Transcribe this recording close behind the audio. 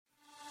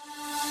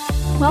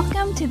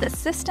Welcome to the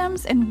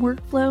Systems and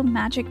Workflow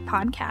Magic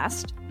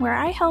podcast, where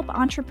I help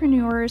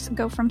entrepreneurs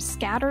go from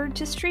scattered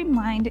to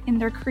streamlined in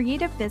their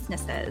creative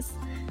businesses.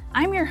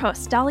 I'm your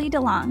host, Dolly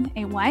DeLong,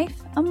 a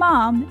wife, a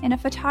mom, and a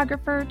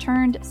photographer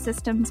turned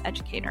systems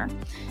educator.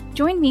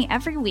 Join me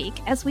every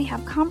week as we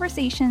have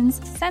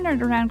conversations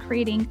centered around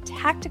creating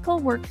tactical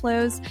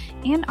workflows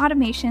and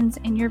automations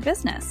in your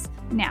business.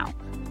 Now,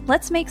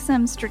 let's make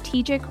some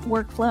strategic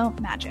workflow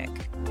magic.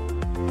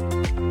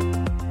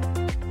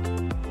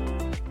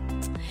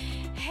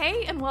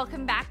 Hey, and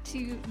welcome back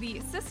to the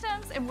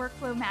Systems and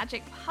Workflow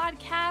Magic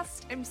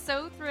podcast. I'm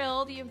so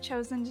thrilled you have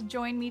chosen to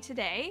join me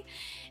today.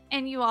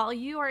 And you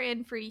are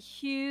in for a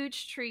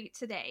huge treat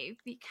today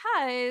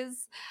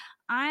because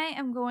I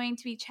am going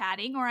to be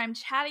chatting, or I'm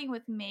chatting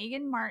with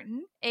Megan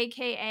Martin,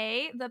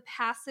 aka the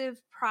Passive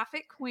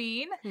Profit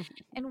Queen.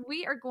 And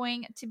we are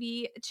going to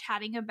be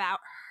chatting about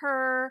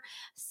her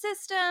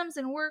systems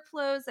and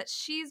workflows that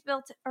she's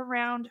built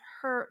around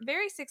her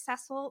very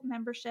successful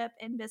membership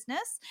and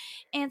business.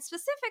 And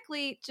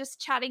specifically,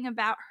 just chatting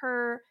about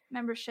her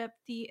membership,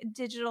 the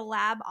Digital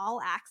Lab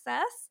All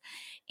Access.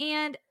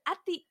 And at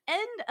the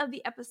end of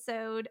the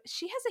episode,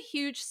 she has a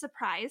huge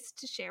surprise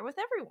to share with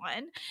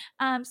everyone.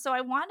 So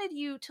I wanted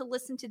you to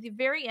listen to the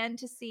very end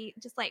to see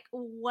just like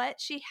what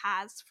she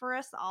has for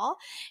us all.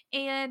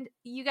 And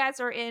you guys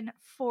are in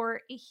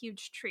for a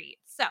huge treat.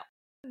 So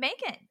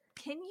Megan,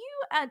 can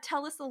you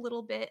tell us a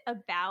little bit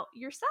about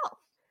yourself?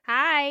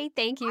 Hi,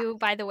 thank you,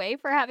 by the way,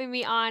 for having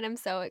me on. I'm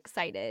so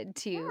excited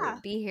to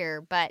be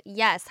here. But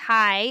yes,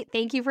 hi,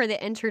 thank you for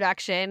the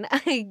introduction.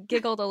 I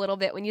giggled a little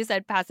bit when you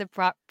said Passive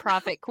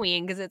Profit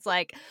Queen because it's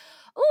like,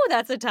 oh,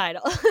 that's a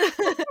title.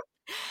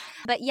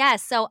 But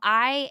yes, so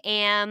I've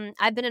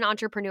been an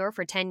entrepreneur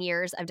for 10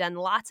 years. I've done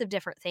lots of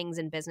different things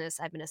in business.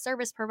 I've been a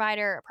service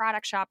provider, a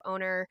product shop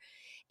owner,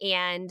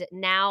 and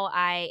now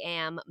I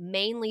am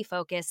mainly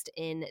focused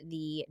in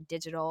the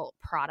digital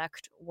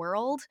product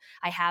world.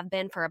 I have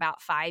been for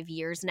about 5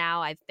 years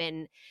now. I've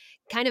been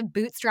kind of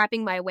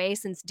bootstrapping my way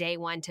since day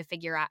one to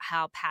figure out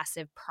how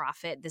passive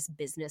profit, this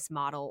business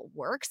model,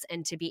 works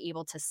and to be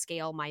able to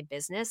scale my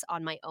business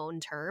on my own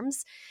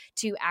terms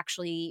to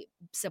actually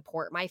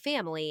support my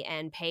family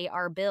and pay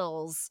our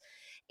bills.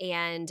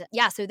 And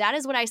yeah, so that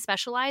is what I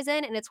specialize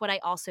in. And it's what I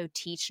also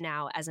teach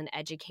now as an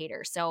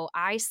educator. So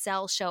I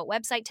sell show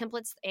website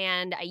templates,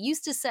 and I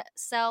used to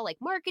sell like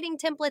marketing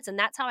templates. And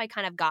that's how I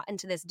kind of got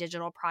into this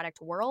digital product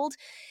world.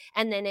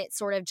 And then it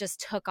sort of just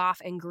took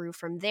off and grew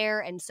from there.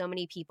 And so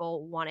many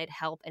people wanted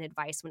help and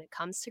advice when it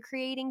comes to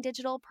creating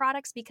digital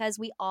products because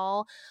we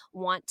all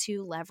want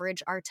to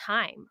leverage our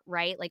time,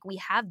 right? Like we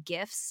have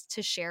gifts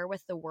to share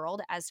with the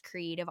world as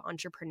creative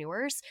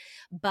entrepreneurs,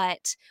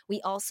 but we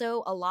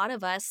also, a lot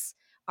of us,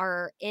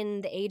 are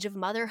in the age of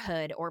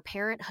motherhood or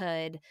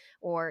parenthood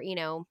or,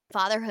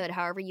 fatherhood,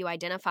 however you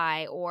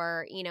identify,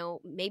 or,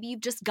 maybe you've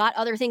just got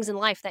other things in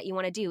life that you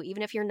want to do.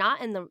 Even if you're not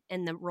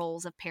in the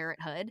roles of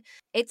parenthood,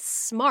 it's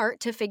smart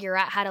to figure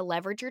out how to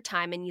leverage your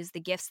time and use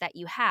the gifts that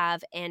you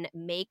have and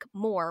make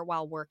more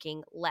while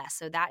working less.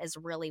 So that is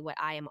really what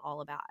I am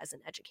all about as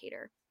an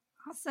educator.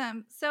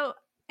 Awesome. So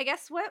I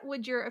guess what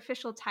would your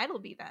official title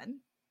be then?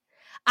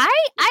 I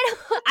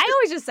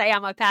always just say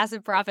I'm a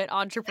passive profit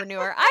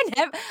entrepreneur. I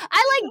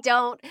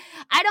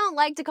don't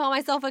like to call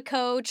myself a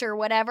coach or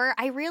whatever.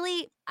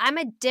 I'm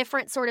a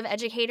different sort of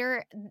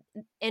educator.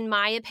 In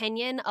my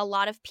opinion, a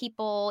lot of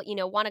people,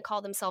 want to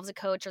call themselves a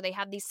coach or they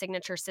have these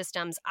signature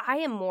systems. I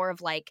am more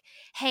of like,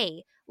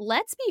 hey,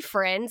 let's be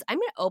friends. I'm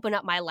going to open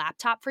up my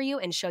laptop for you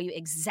and show you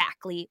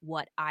exactly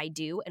what I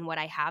do and what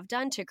I have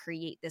done to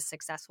create this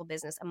successful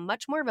business. I'm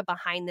much more of a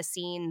behind the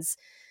scenes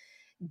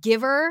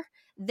giver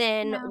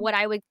than what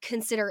I would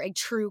consider a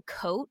true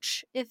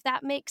coach, if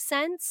that makes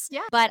sense.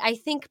 Yeah. But I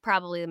think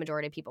probably the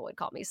majority of people would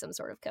call me some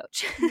sort of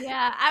coach.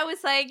 Yeah, I was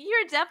like,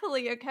 you're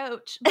definitely a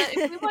coach. But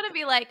if we want to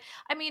be like,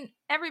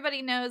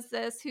 everybody knows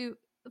this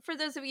for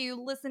those of you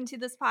who listen to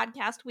this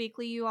podcast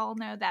weekly, you all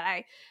know that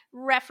I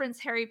reference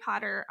Harry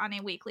Potter on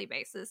a weekly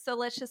basis. So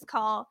let's just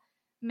call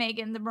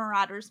Megan the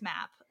Marauder's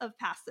Map of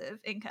passive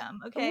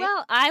income. Okay.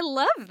 Well, I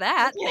love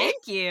that. Okay.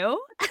 Thank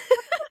you.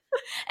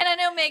 And I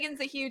know Megan's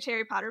a huge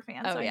Harry Potter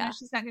fan, so I yeah. know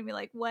she's not going to be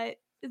like, what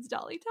is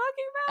Dolly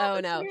talking about?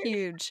 Oh, no,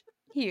 huge.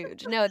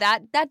 No,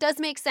 that does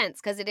make sense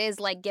because it is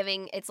like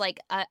giving, it's like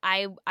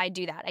I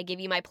do that. I give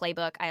you my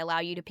playbook. I allow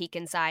you to peek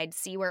inside,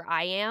 see where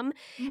I am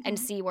and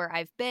see where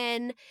I've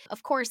been.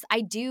 Of course,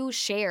 I do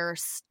share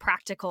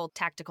practical,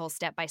 tactical,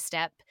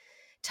 step-by-step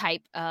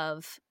type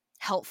of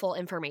helpful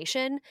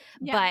information.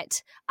 Yeah.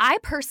 But I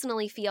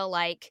personally feel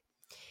like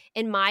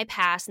in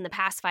the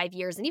past 5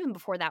 years, and even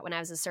before that, when I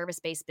was a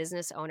service-based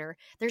business owner,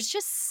 there's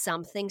just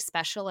something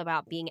special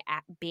about being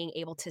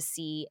able to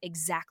see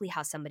exactly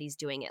how somebody's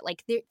doing it.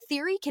 Like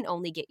theory can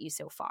only get you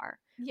so far,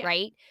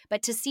 right?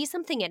 But to see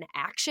something in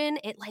action,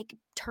 it like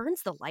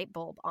turns the light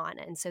bulb on.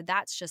 And so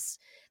that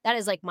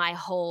is like my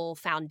whole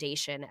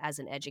foundation as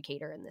an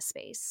educator in this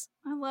space.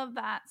 I love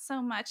that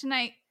so much. And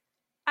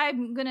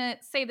I'm going to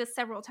say this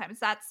several times.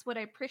 That's what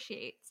I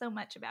appreciate so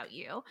much about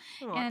you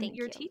and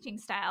your teaching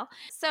style.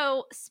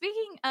 So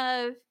speaking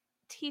of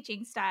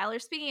teaching style, or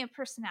speaking of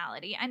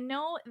personality, I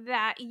know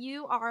that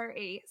you are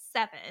a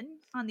 7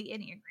 on the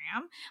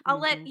Enneagram. I'll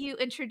let you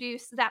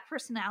introduce that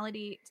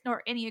personality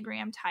or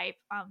Enneagram type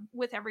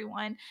with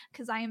everyone,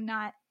 because I am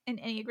not an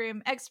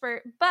Enneagram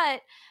expert.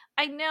 But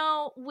I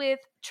know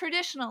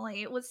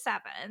traditionally with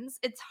 7s,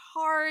 it's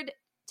hard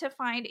to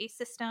find a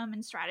system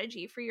and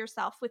strategy for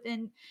yourself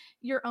within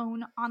your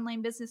own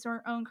online business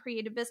or own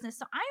creative business.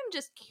 So I am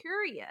just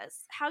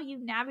curious how you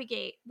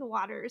navigate the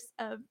waters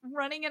of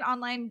running an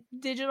online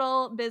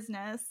digital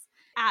business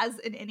as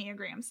an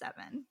Enneagram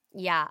 7.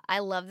 Yeah, I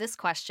love this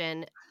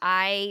question.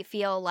 I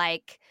feel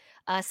like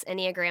us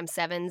Enneagram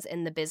 7s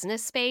in the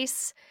business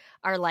space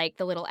are like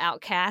the little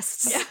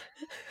outcasts.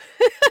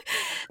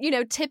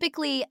 Yeah.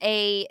 Typically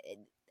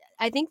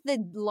I think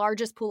the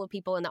largest pool of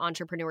people in the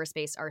entrepreneur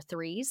space are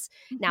 3s.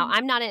 Now,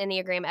 I'm not an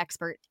Enneagram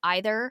expert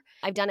either.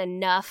 I've done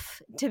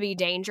enough to be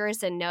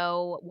dangerous and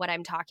know what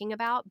I'm talking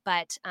about.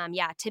 But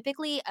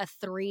typically a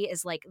 3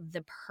 is like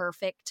the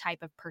perfect type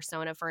of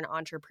persona for an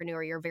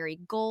entrepreneur. You're very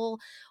goal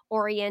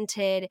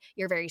oriented.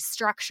 You're very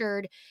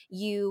structured.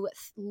 You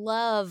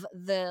love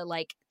the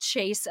like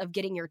chase of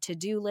getting your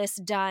to-do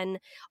list done.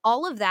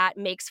 All of that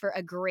makes for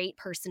a great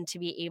person to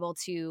be able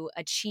to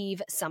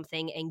achieve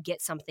something and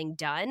get something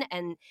done.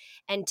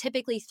 And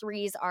typically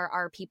 3s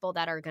are people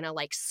that are going to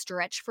like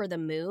stretch for the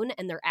moon,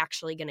 and they're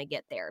actually going to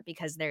get there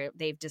because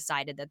they've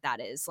decided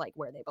that is like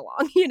where they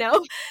belong,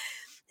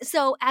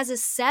 So as a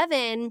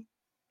 7,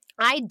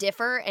 I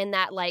differ in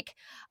that like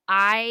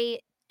I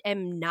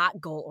am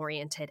not goal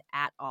oriented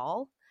at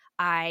all.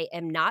 I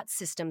am not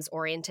systems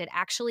oriented.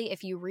 Actually,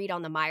 if you read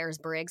on the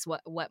Myers-Briggs,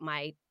 what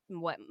my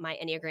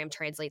Enneagram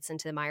translates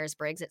into the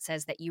Myers-Briggs, it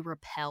says that you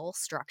repel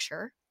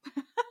structure.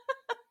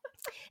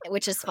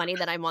 Which is funny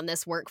that I'm on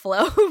this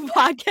workflow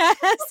podcast.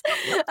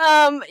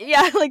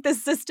 Like the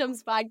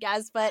systems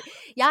podcast. But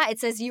yeah, it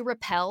says you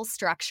repel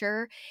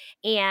structure,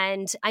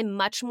 and I'm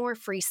much more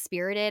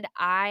free-spirited.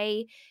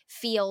 I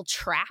feel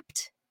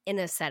trapped in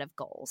a set of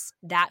goals.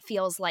 That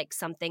feels like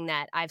something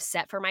that I've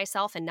set for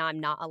myself, and now I'm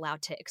not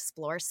allowed to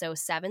explore. So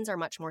 7s are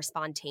much more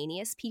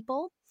spontaneous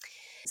people.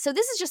 So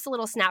this is just a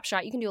little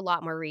snapshot. You can do a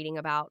lot more reading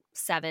about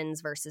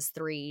 7s versus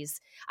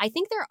 3s. I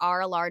think there are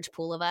a large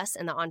pool of us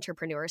in the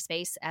entrepreneur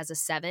space as a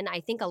 7.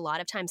 I think a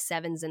lot of times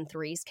 7s and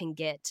 3s can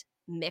get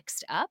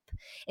mixed up,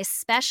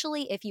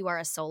 especially if you are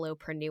a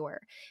solopreneur,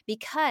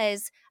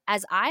 because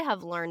as I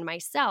have learned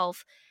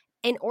myself,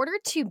 in order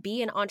to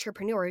be an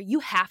entrepreneur, you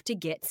have to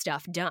get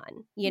stuff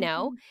done,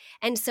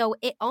 And so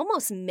it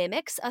almost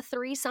mimics a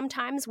 3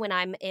 sometimes when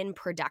I'm in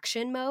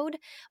production mode.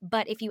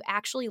 But if you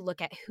actually look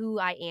at who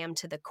I am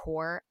to the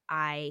core,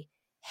 I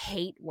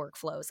hate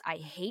workflows. I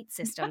hate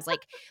systems.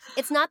 Like,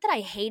 it's not that I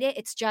hate it.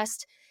 It's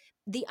just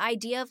the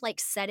idea of like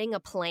setting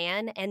a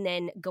plan and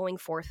then going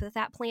forth with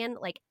that plan.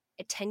 Like,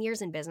 10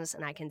 years in business,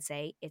 and I can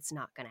say it's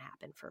not going to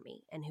happen for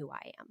me and who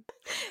I am.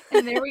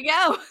 And there we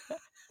go.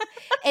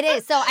 It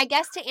is. So I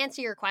guess to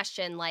answer your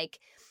question, like,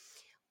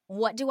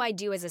 what do I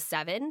do as a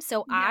 7?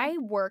 So I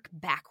work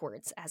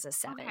backwards as a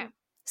 7. Okay.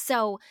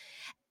 So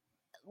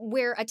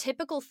where a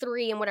typical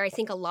 3 and what I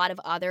think a lot of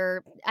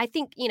other, I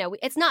think,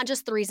 it's not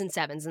just 3s and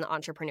 7s in the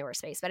entrepreneur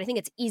space, but I think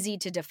it's easy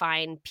to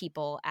define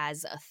people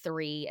as a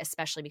 3,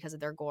 especially because of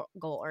their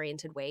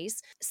goal-oriented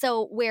ways.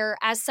 So where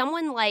as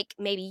someone like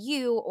maybe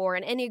you or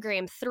an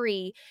Enneagram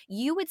 3,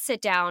 you would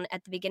sit down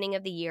at the beginning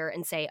of the year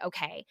and say,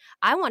 okay,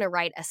 I want to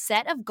write a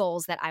set of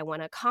goals that I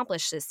want to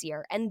accomplish this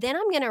year. And then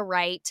I'm going to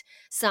write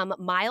some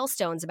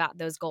milestones about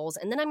those goals.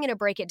 And then I'm going to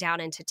break it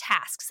down into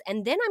tasks.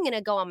 And then I'm going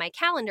to go on my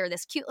calendar,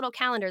 this cute little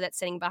calendar that's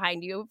sitting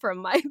behind you from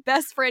my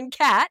best friend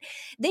Kat.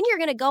 Then you're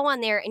going to go on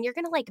there and you're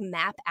going to like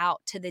map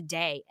out to the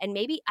day. And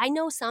maybe I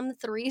know some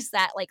 3s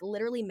that like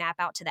literally map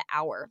out to the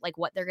hour, like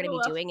what they're going to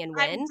be doing and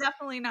when. I'm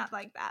definitely not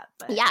like that.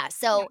 But yeah.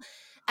 So,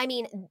 I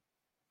mean,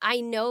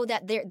 I know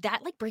that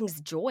that like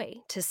brings joy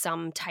to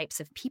some types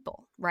of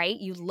people, right?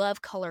 You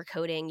love color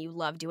coding. You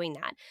love doing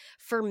that.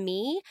 For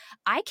me,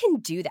 I can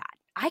do that.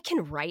 I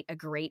can write a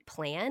great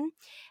plan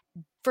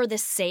for the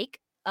sake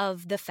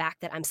of the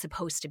fact that I'm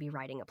supposed to be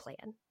writing a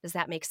plan. Does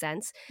that make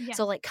sense? Yeah.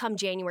 So like come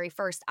January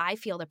 1st, I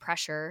feel the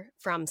pressure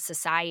from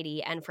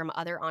society and from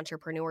other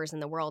entrepreneurs in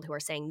the world who are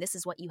saying, this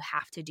is what you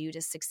have to do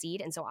to succeed.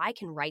 And so I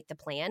can write the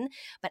plan,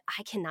 but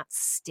I cannot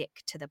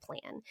stick to the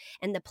plan.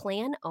 And the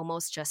plan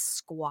almost just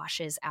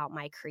squashes out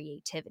my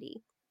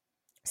creativity.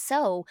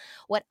 So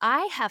what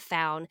I have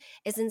found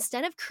is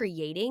instead of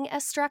creating a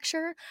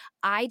structure,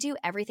 I do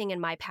everything in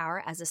my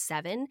power as a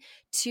 7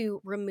 to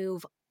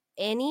remove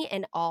any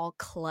and all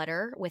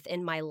clutter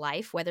within my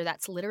life, whether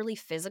that's literally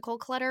physical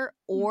clutter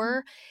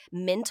or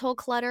mental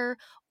clutter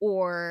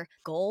or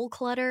goal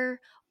clutter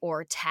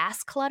or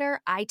task clutter.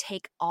 I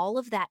take all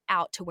of that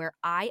out to where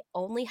I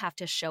only have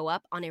to show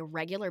up on a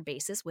regular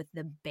basis with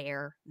the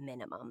bare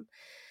minimum.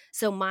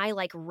 So my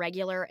like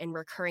regular and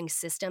recurring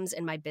systems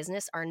in my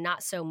business are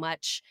not so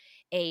much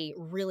a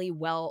really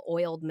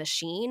well-oiled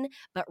machine,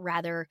 but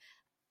rather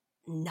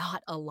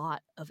not a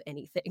lot of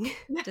anything.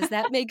 Does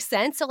that make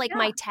sense? So like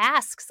my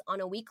tasks on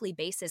a weekly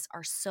basis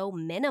are so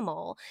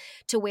minimal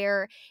to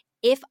where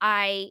if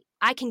I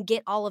I can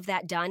get all of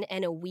that done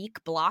in a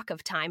week block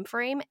of time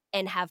frame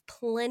and have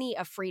plenty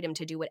of freedom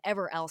to do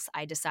whatever else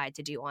I decide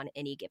to do on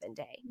any given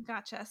day.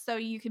 Gotcha. So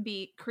you can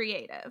be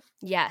creative.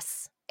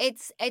 Yes.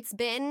 It's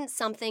been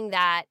something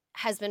that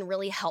has been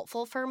really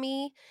helpful for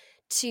me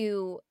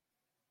to,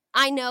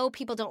 I know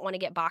people don't want to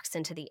get boxed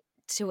into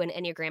to an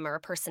Enneagram or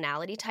a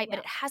personality type, but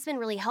it has been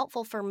really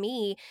helpful for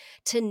me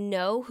to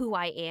know who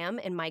I am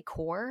in my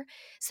core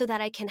so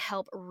that I can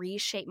help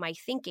reshape my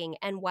thinking.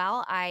 And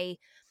while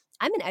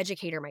I'm an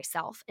educator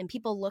myself, and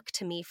people look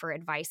to me for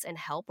advice and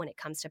help when it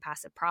comes to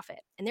passive profit.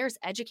 And there's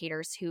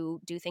educators who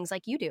do things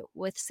like you do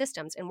with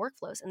systems and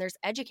workflows. And there's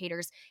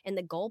educators in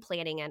the goal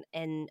planning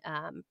and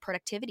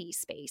productivity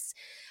space.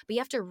 But you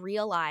have to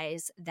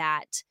realize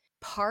that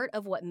part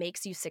of what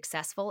makes you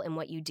successful in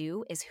what you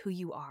do is who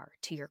you are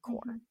to your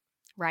core,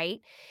 right?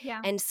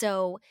 Yeah. And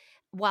so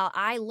while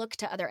I look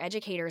to other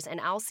educators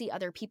and I'll see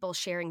other people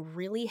sharing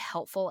really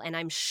helpful and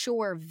I'm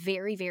sure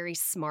very, very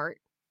smart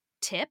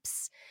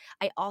tips,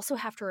 I also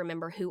have to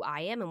remember who I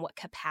am and what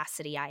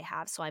capacity I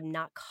have, so I'm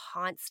not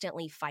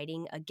constantly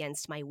fighting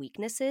against my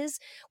weaknesses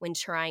when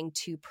trying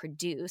to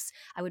produce.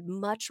 I would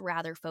much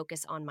rather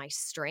focus on my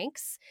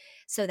strengths,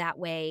 so that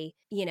way,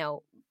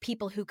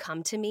 people who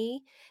come to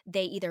me,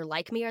 they either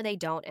like me or they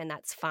don't, and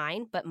that's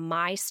fine, but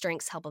my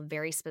strengths help a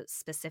very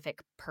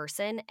specific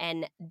person,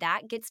 and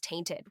that gets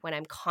tainted when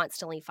I'm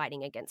constantly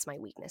fighting against my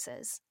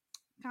weaknesses.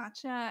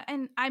 Gotcha.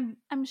 And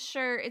I'm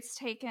sure it's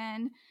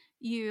taken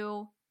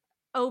you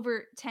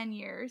over 10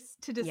 years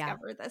to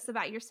discover this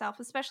about yourself,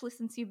 especially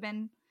since you've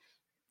been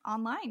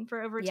online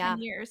for over 10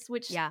 years,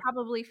 which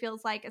probably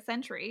feels like a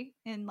century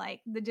in like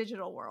the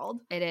digital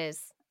world. It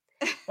is.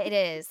 It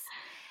is.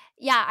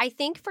 Yeah, I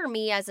think for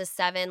me as a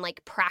 7,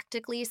 like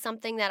practically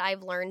something that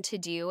I've learned to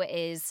do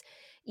is,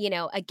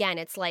 again,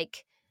 it's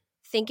like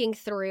thinking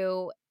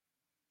through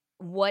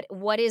what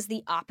is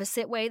the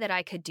opposite way that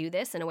I could do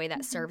this in a way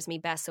that serves me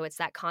best. So it's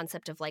that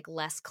concept of like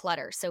less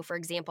clutter. So for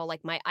example, like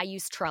I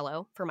use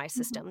Trello for my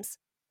systems.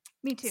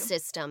 Me too.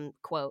 System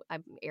quote.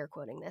 I'm air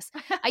quoting this.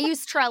 I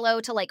use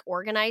Trello to like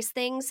organize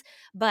things,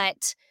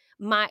 but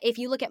if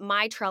you look at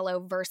my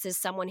Trello versus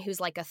someone who's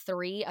like a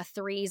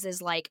 3's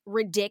is like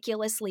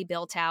ridiculously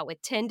built out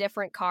with 10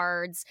 different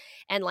cards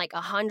and like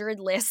 100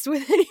 lists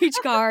within each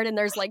card. And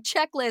there's like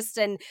checklists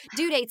and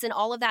due dates and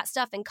all of that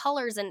stuff and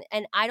colors. And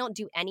I don't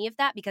do any of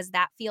that because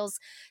that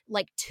feels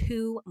like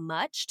too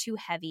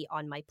heavy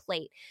on my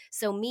plate.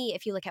 So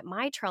if you look at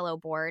my Trello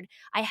board,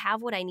 I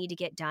have what I need to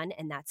get done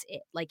and that's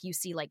it. Like you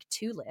see like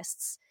 2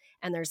 lists.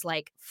 And there's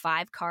like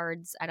 5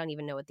 cards. I don't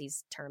even know what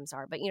these terms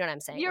are, but you know what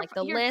I'm saying? Like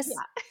the list,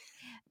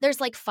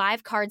 there's like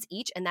 5 cards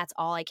each, and that's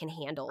all I can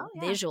handle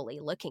visually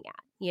looking at,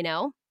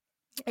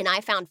 And I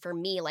found for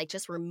me, like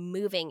just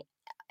removing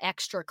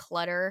extra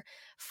clutter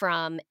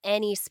from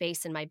any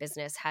space in my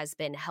business has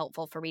been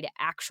helpful for me to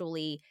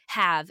actually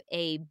have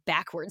a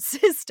backwards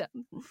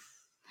system.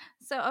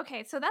 So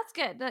that's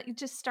good.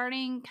 Just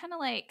starting kind of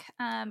like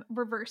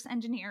reverse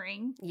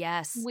engineering.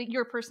 Yes. With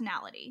your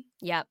personality.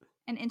 Yep.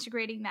 And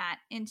integrating that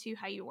into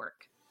how you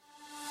work.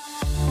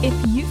 If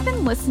you've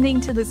been listening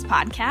to this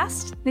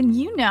podcast, then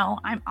you know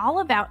I'm all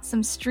about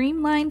some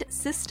streamlined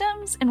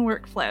systems and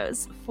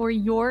workflows for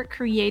your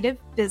creative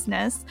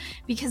business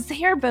because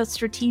they are both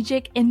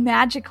strategic and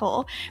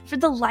magical for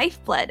the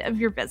lifeblood of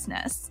your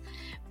business.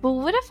 But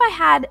what if I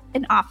had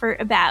an offer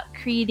about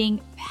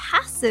creating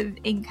passive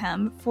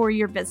income for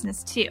your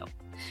business too?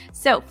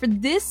 So for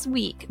this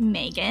week,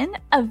 Megan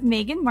of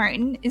Megan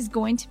Martin is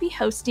going to be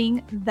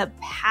hosting the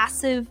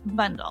Passive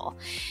Bundle.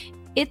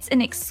 It's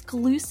an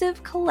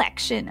exclusive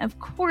collection of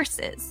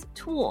courses,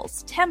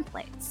 tools,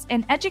 templates,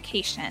 and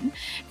education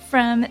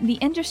from the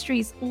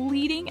industry's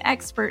leading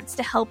experts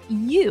to help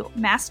you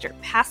master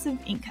passive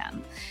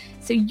income.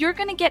 So you're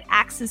going to get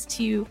access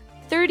to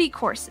 30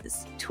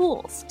 courses,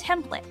 tools,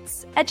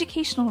 templates,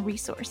 educational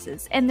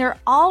resources, and they're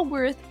all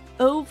worth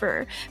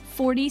over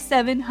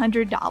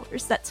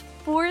 $4,700. That's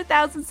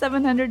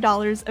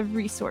 $4,700 of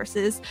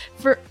resources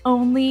for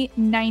only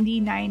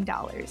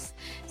 $99.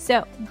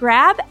 So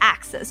grab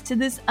access to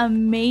this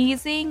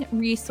amazing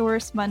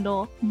resource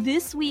bundle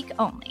this week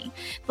only.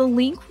 The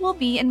link will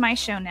be in my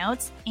show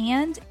notes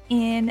and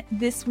in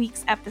this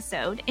week's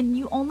episode, and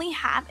you only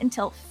have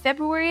until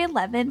February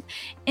 11th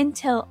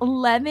until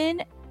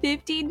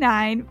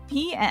 11:59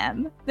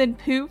 p.m. Then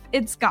poof,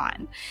 it's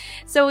gone.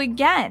 So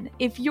again,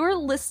 if you're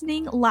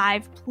listening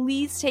live,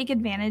 please take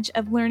advantage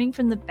of learning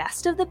from the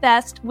best of the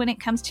best when it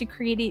comes to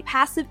creating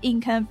passive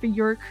income for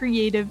your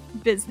creative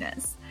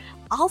business.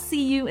 I'll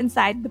see you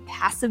inside the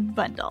Passive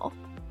Bundle.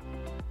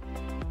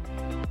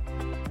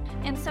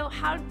 And so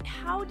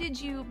how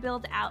did you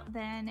build out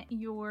then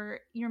your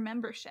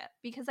membership?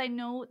 Because I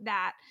know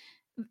that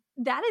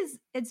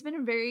it's been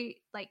a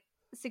very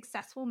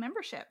successful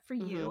membership for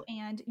you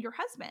and your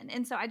husband.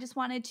 And so I just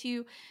wanted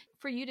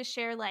for you to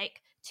share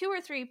 2 or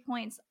 3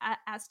 points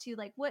as to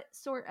what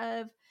sort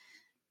of,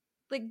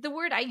 the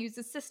word I use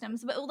is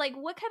systems, but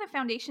what kind of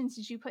foundations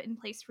did you put in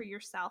place for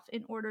yourself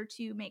in order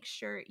to make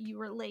sure you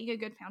were laying a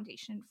good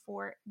foundation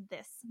for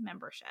this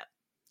membership?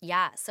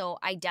 Yeah, so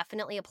I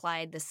definitely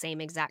applied the same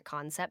exact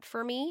concept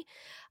for me.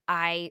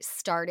 I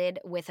started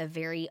with a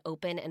very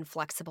open and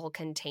flexible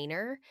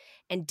container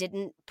and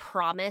didn't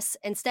promise,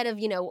 instead of,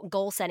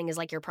 goal setting is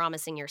like you're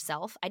promising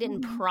yourself. I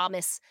didn't Mm-hmm.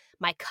 promise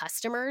my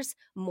customers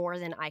more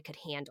than I could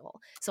handle.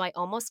 So I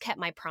almost kept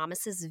my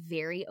promises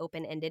very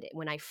open ended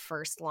when I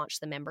first launched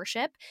the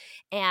membership.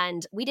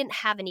 And we didn't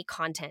have any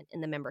content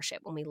in the membership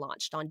when we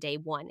launched on day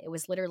one. It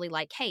was literally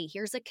like, hey,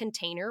 here's a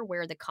container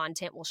where the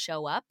content will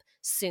show up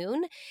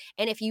soon.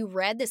 And if you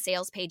read the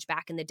sales page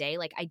back in the day,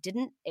 like I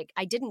didn't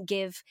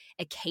give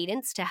a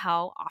cadence to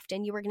how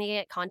often you were going to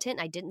get content.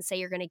 I didn't say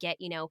you're going to get,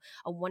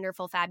 a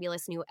wonderful,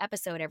 fabulous new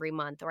episode every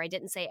month, or I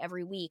didn't say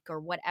every week or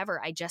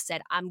whatever. I just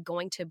said, I'm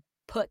going to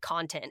put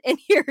content in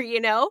here,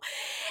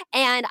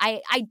 And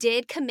I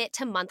did commit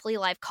to monthly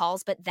live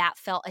calls, but that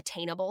felt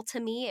attainable to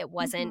me. It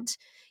wasn't,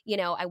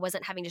 I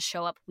wasn't having to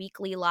show up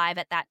weekly live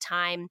at that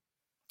time.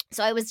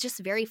 So I was just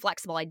very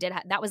flexible. I did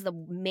that was the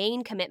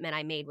main commitment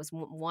I made, was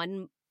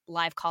one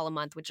live call a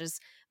month, which is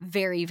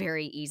very,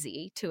 very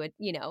easy to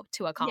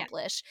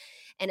accomplish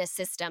in a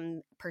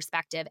system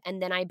perspective.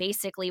 And then I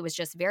basically was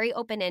just very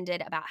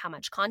open-ended about how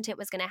much content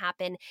was going to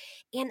happen.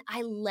 And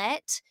I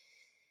let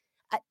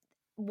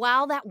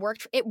while that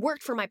worked, it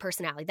worked for my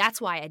personality.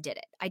 That's why I did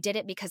it. I did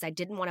it because I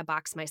didn't want to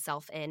box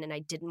myself in, and I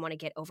didn't want to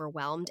get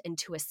overwhelmed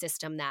into a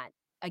system that,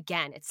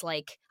 again, it's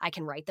like I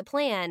can write the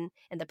plan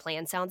and the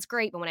plan sounds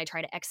great, but when I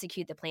try to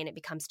execute the plan, it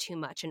becomes too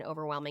much and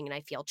overwhelming and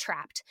I feel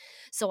trapped.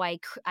 So I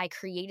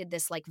created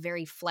this like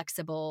very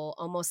flexible,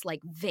 almost like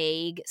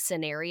vague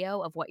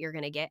scenario of what you're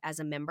going to get as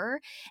a member.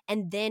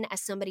 And then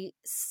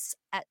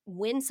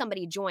when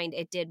somebody joined,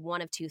 it did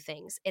one of two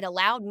things. It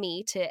allowed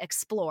me to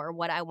explore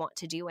what I want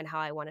to do and how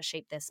I want to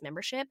shape this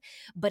membership,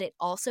 but it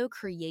also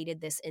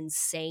created this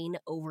insane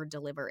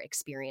over-deliver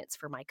experience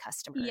for my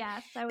customer.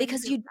 Yes, I would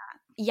because agree with that.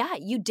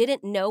 you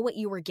didn't know what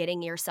you were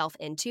getting yourself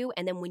into.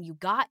 And then when you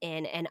got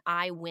in, and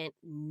I went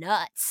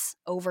nuts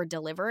over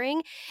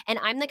delivering, and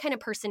I'm the kind of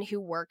person who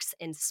works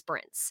in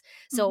sprints.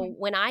 So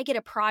when I get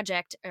a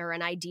project or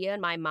an idea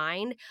in my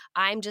mind,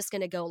 I'm just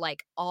going to go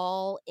like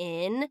all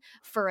in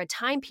for a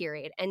time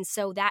period. And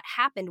so that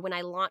happened when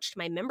I launched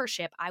my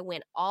membership. I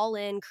went all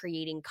in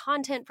creating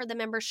content for the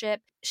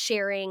membership,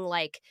 sharing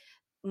like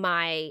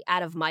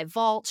out of my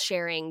vault,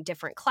 sharing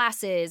different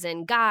classes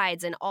and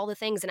guides and all the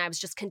things. And I was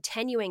just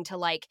continuing to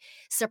like,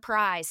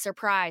 surprise,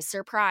 surprise,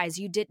 surprise.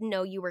 You didn't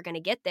know you were going to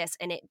get this.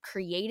 And it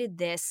created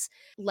this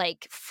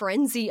like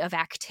frenzy of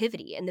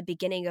activity in the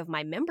beginning of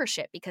my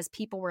membership, because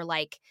people were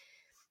like,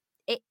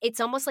 it's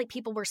almost like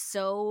people were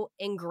so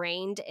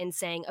ingrained in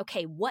saying,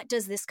 okay, what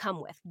does this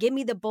come with? Give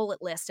me the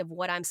bullet list of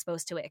what I'm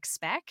supposed to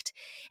expect.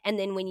 And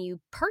then when you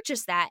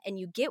purchase that and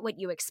you get what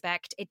you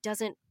expect, it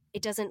doesn't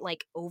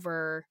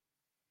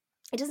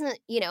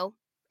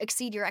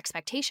exceed your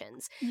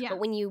expectations. Yeah. But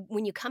when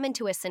you come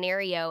into a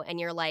scenario and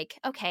you're like,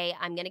 okay,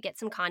 I'm going to get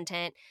some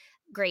content,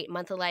 great,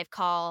 monthly live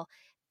call,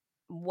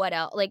 what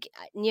else? Like,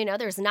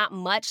 there's not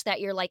much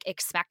that you're like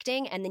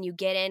expecting. And then you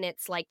get in,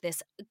 it's like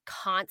this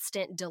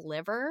constant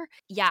deliver.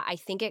 Yeah, I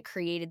think it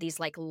created these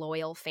like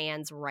loyal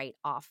fans right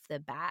off the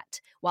bat,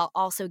 while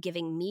also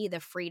giving me the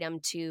freedom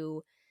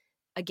to,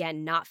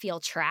 again, not feel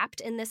trapped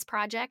in this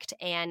project.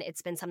 And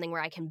it's been something where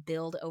I can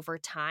build over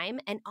time.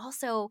 And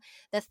also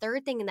the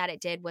third thing that it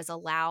did was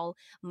allow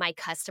my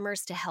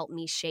customers to help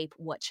me shape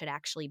what should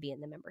actually be in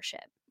the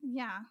membership.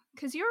 Yeah,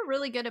 because you're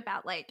really good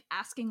about like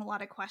asking a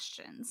lot of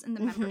questions in the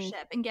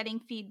membership and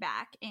getting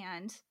feedback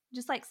and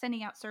just like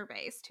sending out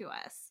surveys to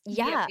us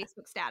via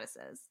Facebook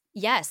statuses.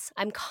 Yes,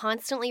 I'm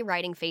constantly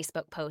writing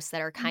Facebook posts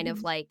that are kind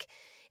of like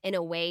in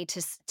a way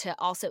to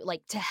also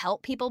like to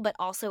help people, but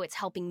also it's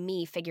helping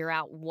me figure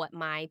out what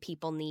my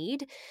people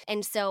need.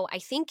 And so I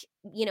think,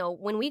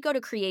 when we go to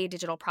create a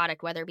digital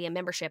product, whether it be a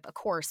membership, a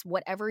course,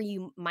 whatever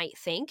you might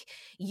think,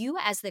 you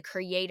as the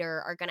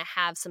creator are going to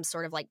have some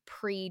sort of like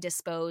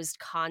predisposed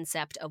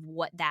concept of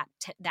what that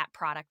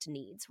product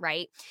needs,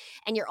 right?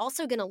 And you're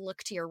also going to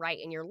look to your right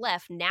and your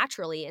left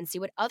naturally and see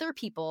what other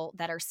people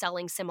that are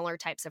selling similar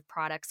types of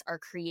products are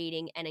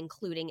creating and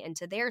including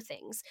into their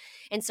things.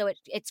 And so it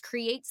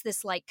creates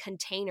this like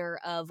container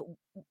of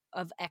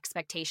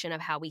expectation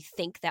of how we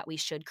think that we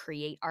should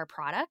create our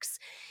products.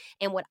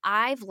 And what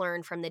I've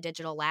learned from the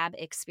Digital Lab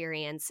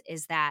experience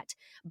is that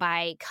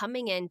by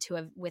coming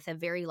into with a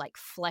very like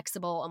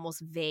flexible,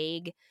 almost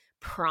vague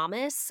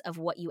promise of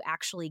what you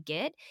actually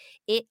get,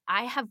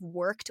 I have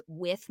worked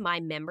with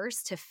my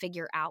members to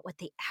figure out what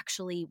they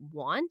actually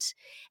want.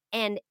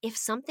 And if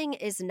something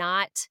is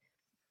not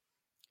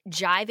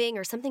jiving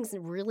or something's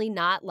really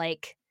not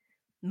like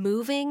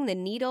moving the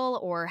needle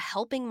or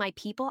helping my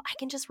people, I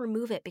can just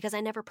remove it because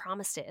I never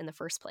promised it in the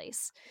first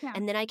place. Yeah.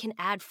 And then I can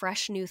add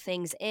fresh new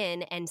things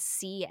in and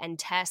see and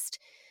test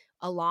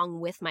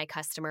along with my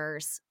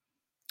customers.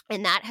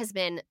 And that has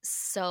been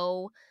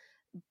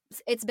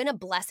it's been a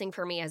blessing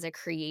for me as a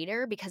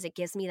creator because it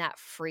gives me that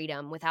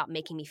freedom without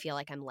making me feel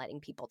like I'm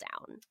letting people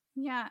down.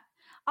 Yeah.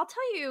 I'll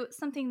tell you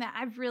something that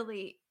I've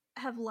really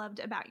have loved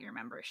about your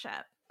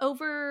membership.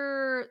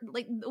 over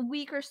like a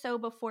week or so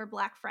before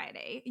Black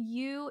Friday,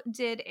 you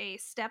did a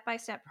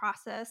step-by-step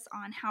process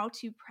on how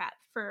to prep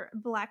for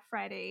Black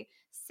Friday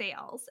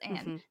sales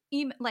and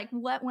like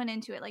what went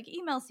into it, like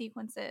email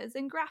sequences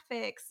and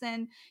graphics,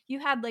 and you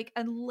had like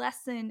a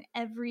lesson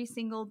every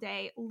single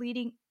day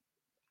leading,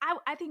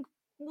 I think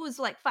was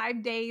like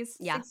 5 days,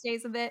 Yeah. 6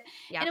 days of it.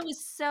 Yep. And it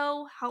was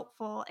so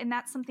helpful. And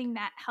that's something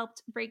that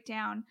helped break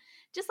down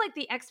just like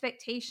the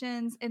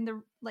expectations and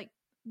the like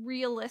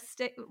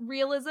realism.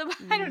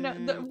 I don't know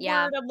the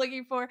word I'm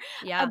looking for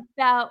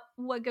about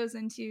what goes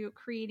into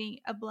creating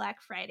a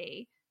Black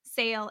Friday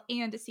sale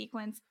and a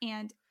sequence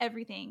and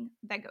everything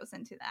that goes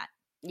into that.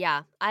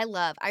 Yeah,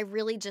 I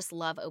really just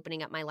love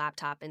opening up my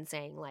laptop and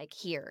saying like,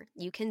 here,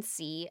 you can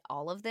see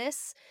all of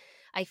this.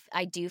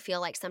 I do feel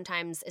like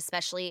sometimes,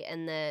 especially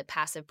in the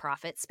passive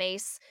profit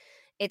space,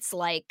 it's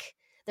like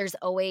there's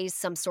always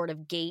some sort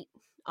of gate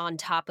on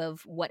top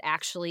of what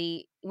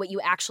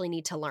you actually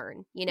need to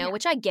learn,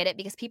 which I get it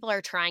because people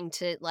are trying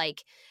to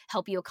like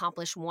help you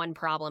accomplish one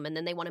problem and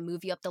then they want to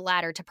move you up the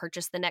ladder to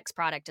purchase the next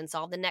product and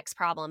solve the next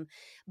problem.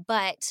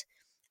 But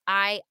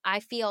I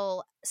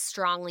feel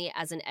strongly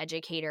as an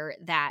educator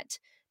that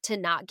to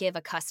not give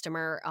a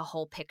customer a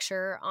whole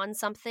picture on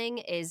something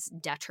is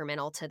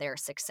detrimental to their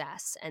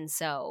success. And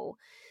so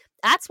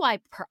that's why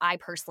I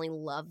personally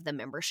love the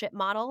membership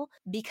model,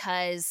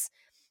 because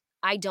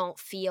I don't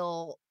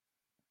feel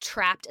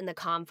trapped in the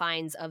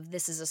confines of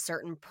this is a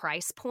certain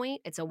price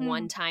point. It's a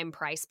one-time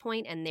price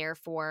point, and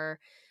therefore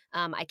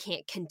I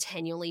can't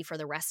continually for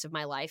the rest of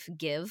my life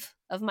give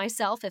of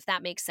myself, if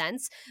that makes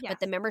sense. Yes. But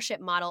the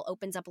membership model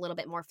opens up a little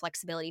bit more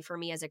flexibility for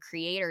me as a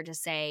creator to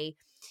say,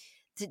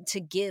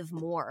 to give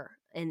more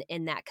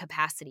in that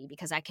capacity,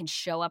 because I can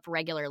show up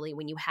regularly.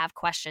 When you have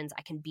questions,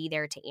 I can be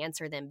there to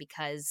answer them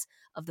because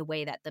of the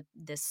way that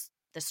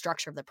the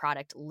structure of the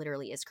product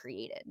literally is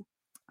created.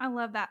 I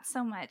love that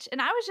so much.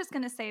 And I was just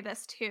going to say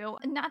this too,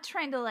 not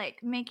trying to like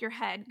make your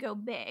head go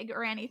big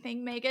or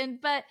anything, Megan,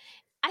 but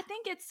I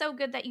think it's so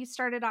good that you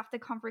started off the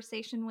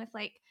conversation with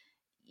like,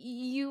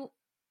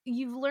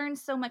 you've learned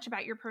so much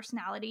about your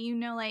personality,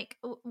 like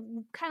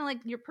kind of like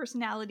your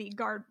personality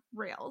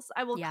guardrails,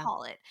 I will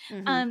call it.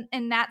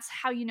 And that's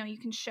how, you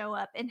can show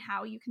up and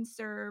how you can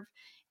serve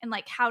and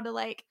like how to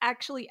like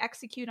actually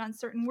execute on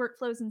certain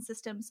workflows and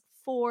systems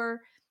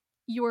for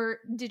your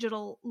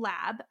digital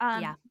lab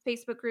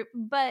Facebook group.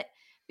 But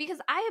because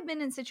I have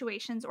been in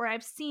situations where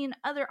I've seen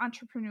other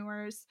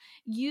entrepreneurs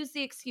use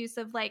the excuse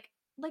of like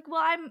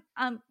well,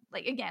 I'm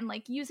like, again,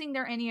 like using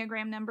their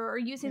Enneagram number or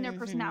using their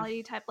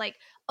personality type, like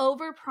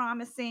over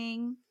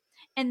promising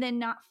and then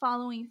not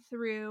following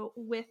through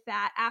with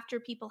that after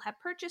people have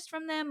purchased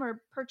from them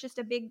or purchased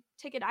a big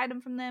ticket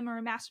item from them or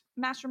a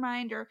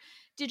mastermind or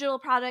digital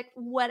product,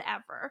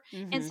 whatever.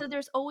 And so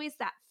there's always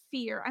that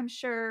fear. I'm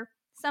sure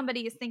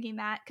somebody is thinking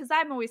that, because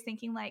I'm always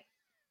thinking like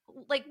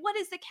what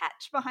is the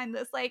catch behind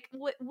this? Like,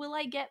 what will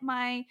I get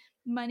my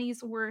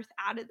money's worth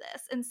out of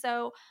this? And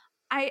so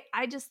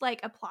I just like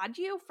applaud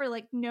you for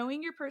like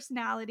knowing your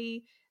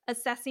personality,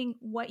 assessing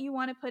what you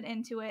want to put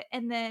into it,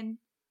 and then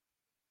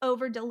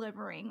over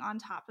delivering on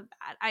top of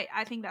that.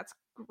 I think that's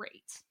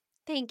great.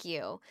 Thank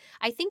you.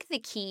 I think the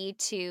key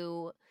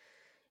to,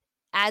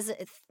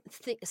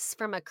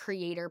 from a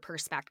creator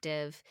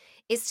perspective,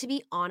 is to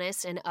be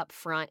honest and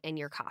upfront in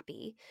your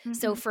copy.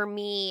 So for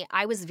me,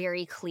 I was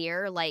very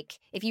clear. Like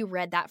if you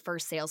read that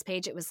first sales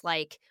page, it was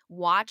like,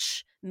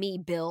 watch me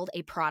build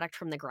a product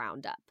from the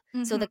ground up.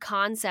 So the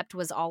concept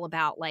was all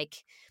about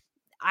like,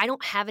 I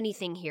don't have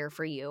anything here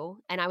for you.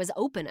 And I was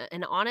open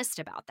and honest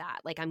about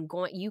that. Like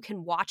you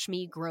can watch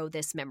me grow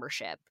this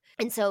membership.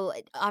 And so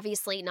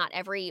obviously not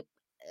every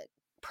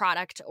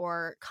product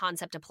or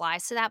concept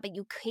applies to that, but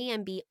you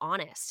can be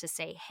honest to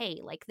say, hey,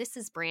 like this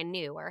is brand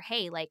new, or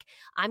hey, like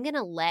I'm going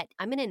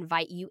to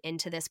invite you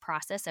into this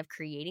process of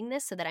creating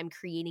this so that I'm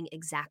creating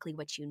exactly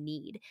what you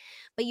need.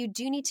 But you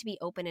do need to be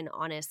open and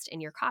honest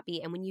in your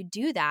copy. And when you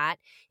do that,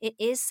 it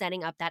is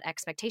setting up that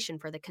expectation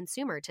for the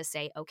consumer to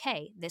say,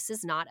 okay, this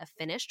is not a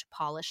finished,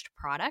 polished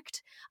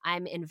product.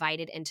 I'm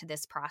invited into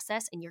this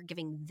process, and you're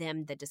giving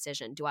them the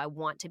decision. Do I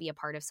want to be a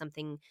part of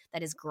something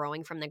that is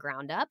growing from the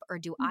ground up, or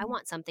do I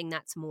want something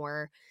that's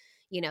more,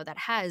 that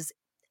has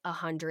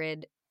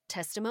 100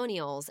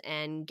 testimonials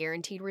and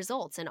guaranteed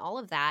results and all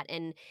of that?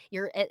 And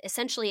you're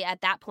essentially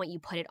at that point, you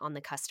put it on the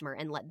customer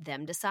and let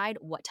them decide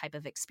what type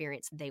of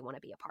experience they want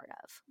to be a part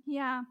of.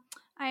 Yeah,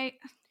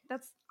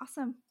 that's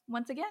awesome.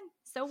 Once again,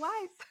 so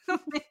wise.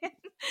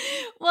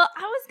 Well,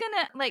 I was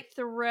gonna like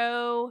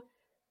throw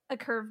a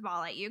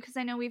curveball at you, because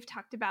I know we've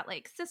talked about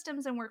like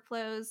systems and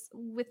workflows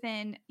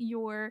within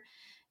your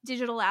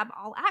digital lab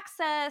all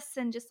access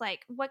and just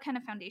like what kind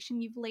of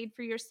foundation you've laid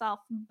for yourself.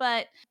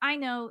 But I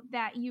know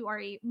that you are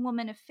a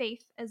woman of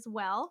faith as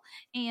well,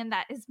 and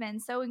that has been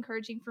so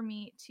encouraging for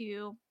me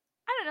to,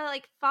 I don't know,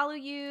 like follow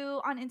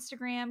you on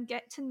Instagram,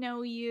 get to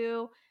know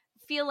you,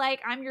 feel like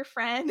I'm your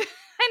friend.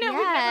 I know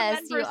we've never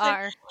met in person, you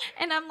are.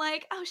 and I'm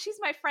like, oh, she's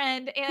my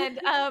friend. And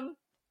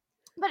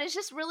but it's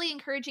just really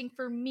encouraging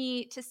for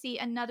me to see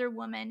another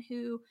woman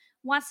who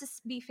wants to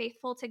be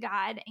faithful to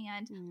God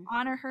and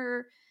honor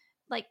her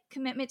like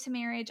commitment to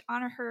marriage,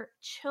 honor her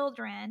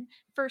children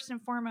first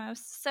and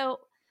foremost. So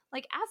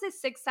like as a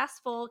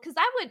successful, because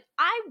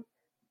I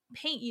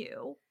paint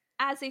you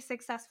as a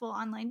successful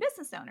online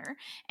business owner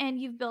and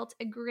you've built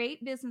a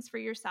great business for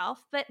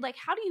yourself, but like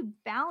how do you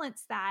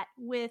balance that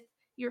with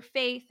your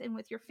faith and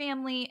with your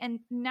family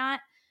and not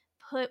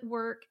put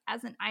work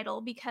as an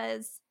idol?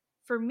 Because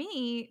for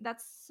me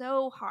that's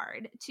so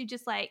hard to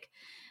just like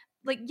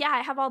yeah, I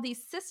have all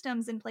these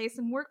systems in place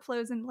and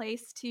workflows in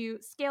place to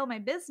scale my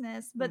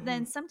business, but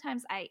then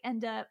sometimes I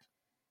end up,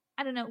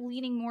 I don't know,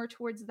 leaning more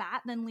towards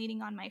that than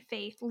leaning on my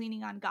faith,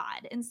 leaning on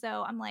God. And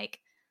so I'm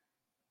like,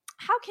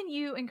 how can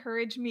you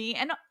encourage me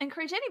and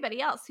encourage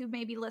anybody else who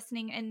may be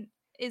listening and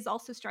is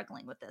also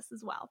struggling with this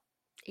as well?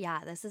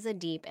 Yeah, this is a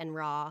deep and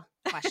raw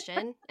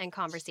question and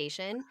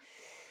conversation.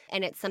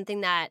 And it's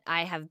something that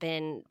I have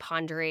been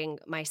pondering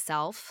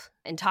myself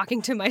and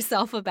talking to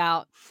myself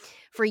about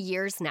for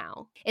years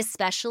now,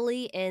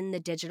 especially in the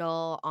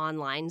digital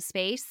online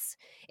space.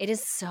 It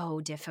is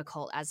so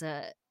difficult as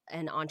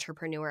an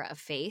entrepreneur of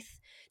faith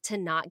to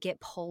not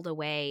get pulled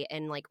away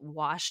and like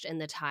washed in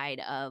the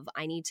tide of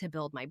I need to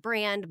build my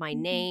brand, my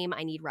name,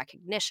 I need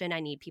recognition,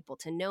 I need people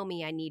to know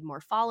me, I need more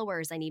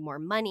followers, I need more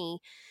money.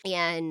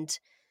 And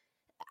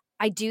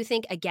I do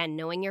think, again,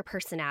 knowing your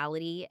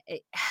personality,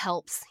 it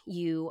helps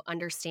you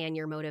understand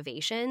your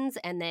motivations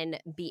and then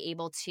be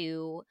able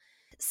to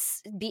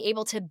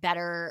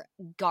better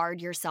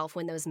guard yourself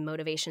when those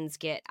motivations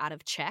get out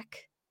of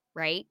check,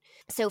 right?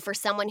 So for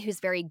someone who's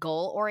very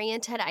goal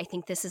oriented, I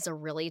think this is a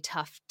really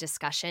tough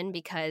discussion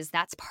because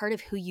that's part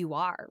of who you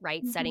are,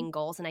 right? Setting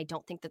goals. And I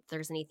don't think that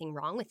there's anything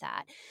wrong with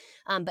that.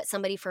 But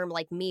somebody from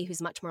like me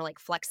who's much more like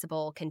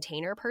flexible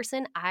container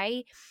person,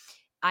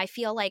 I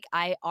feel like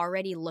I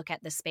already look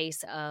at the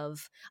space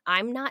of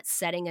I'm not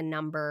setting a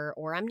number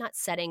or I'm not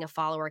setting a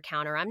follower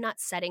count or I'm not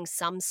setting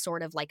some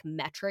sort of like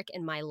metric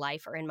in my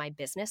life or in my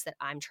business that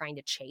I'm trying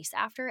to chase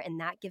after. And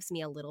that gives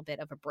me a little bit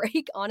of a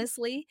break,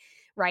 honestly,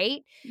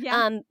 right?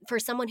 Yeah. For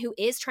someone who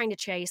is trying to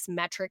chase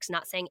metrics,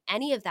 not saying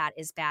any of that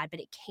is bad, but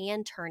it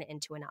can turn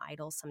into an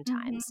idol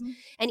sometimes.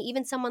 And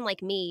even someone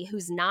like me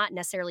who's not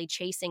necessarily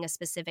chasing a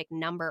specific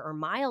number or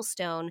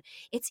milestone,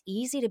 it's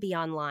easy to be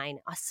online,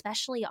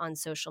 especially on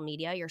social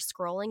media. You're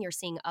scrolling, you're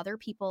seeing other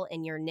people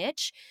in your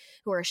niche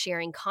who are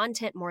sharing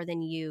content more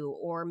than you,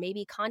 or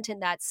maybe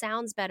content that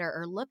sounds better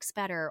or looks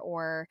better,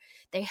 or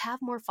they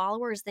have more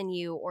followers than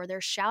you, or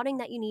they're shouting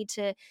that you need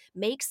to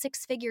make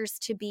 6 figures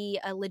to be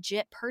a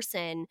legit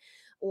person.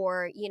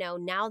 Or, you know,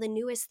 now the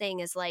newest thing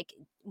is like,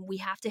 we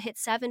have to hit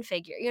 7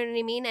 figure, you know what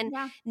I mean? And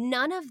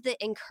none of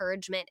the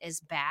encouragement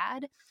is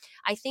bad.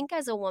 I think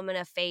as a woman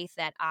of faith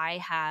that I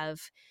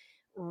have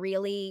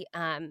really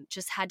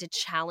just had to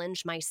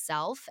challenge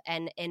myself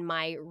and in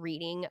my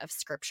reading of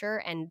scripture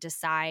and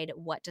decide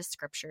what does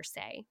scripture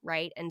say,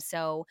 right? And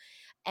so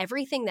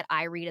everything that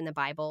I read in the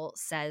Bible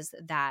says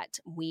that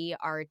we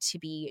are to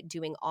be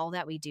doing all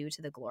that we do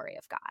to the glory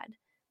of God.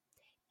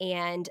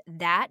 And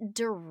that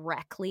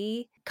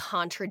directly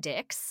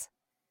contradicts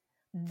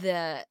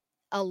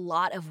a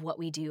lot of what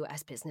we do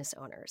as business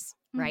owners,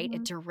 right?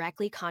 It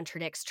directly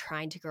contradicts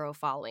trying to grow a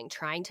following,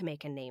 trying to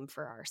make a name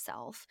for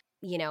ourselves,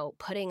 you know,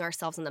 putting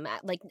ourselves on the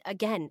map. Like,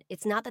 again,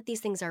 it's not that these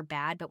things are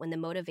bad, but when the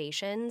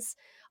motivations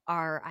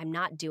are, I'm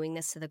not doing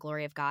this to the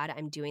glory of God,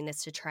 I'm doing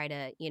this to try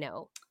to, you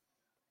know,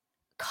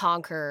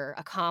 conquer,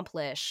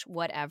 accomplish,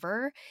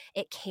 whatever,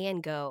 it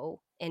can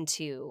go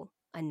into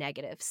a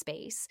negative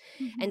space.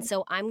 And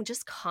so I'm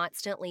just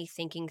constantly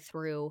thinking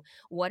through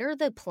what are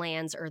the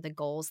plans or the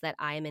goals that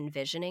I am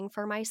envisioning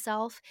for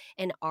myself?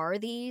 And are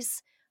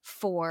these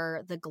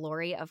for the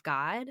glory of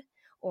God?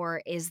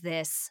 Or is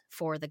this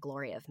for the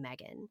glory of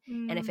Megan?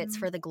 And if it's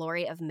for the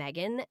glory of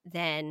Megan,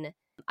 then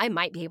I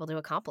might be able to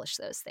accomplish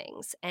those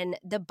things. And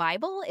the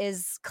Bible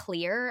is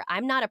clear.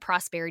 I'm not a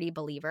prosperity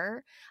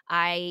believer.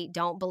 I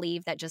don't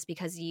believe that just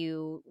because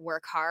you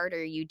work hard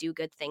or you do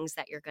good things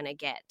that you're going to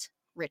get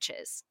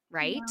riches,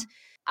 right? Yeah.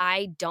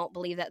 I don't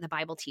believe that the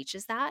Bible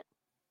teaches that.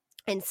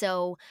 And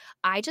so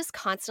I just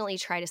constantly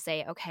try to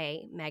say,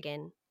 okay,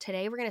 Megan,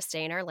 today we're going to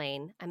stay in our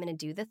lane. I'm going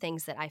to do the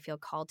things that I feel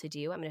called to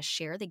do. I'm going to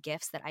share the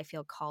gifts that I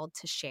feel called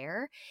to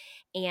share.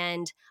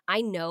 And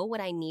I know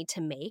what I need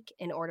to make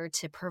in order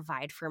to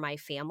provide for my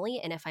family.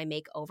 And if I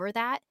make over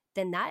that,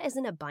 then that is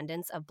an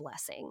abundance of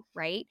blessing,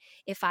 right?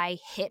 If I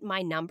hit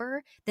my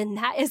number, then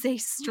that is a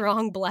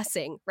strong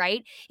blessing,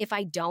 right? If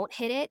I don't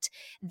hit it,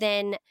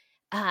 then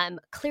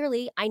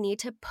clearly I need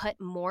to put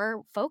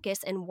more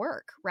focus and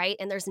work, right?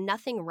 And there's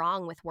nothing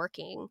wrong with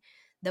working.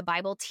 The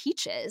Bible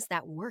teaches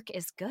that work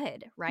is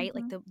good, right?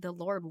 Like the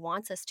Lord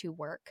wants us to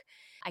work.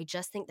 I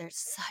just think there's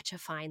such a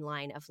fine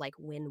line of like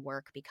when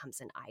work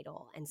becomes an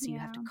idol. And so you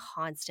have to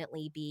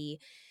constantly be,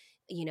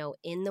 you know,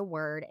 in the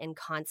word and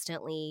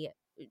constantly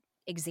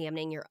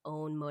examining your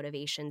own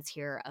motivations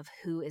here of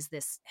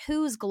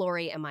whose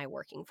glory am I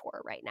working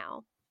for right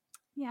now?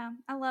 Yeah,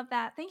 I love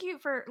that. Thank you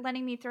for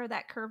letting me throw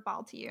that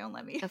curveball to you and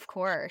let me Of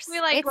course. we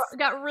like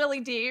got really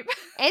deep.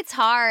 It's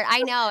hard. I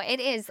know. It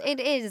is.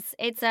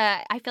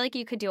 I feel like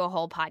you could do a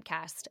whole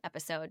podcast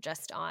episode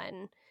just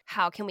on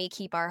how can we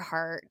keep our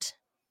heart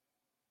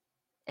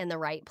in the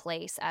right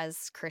place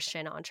as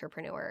Christian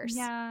entrepreneurs.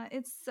 Yeah,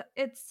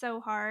 it's so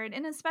hard.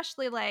 And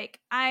especially like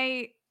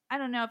I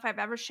don't know if I've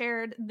ever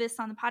shared this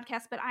on the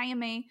podcast, but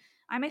I'm a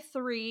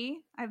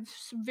 3. I have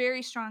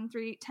very strong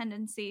 3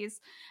 tendencies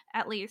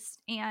at least,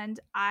 and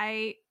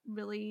I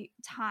really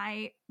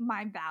tie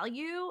my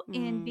value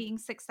in being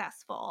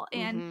successful.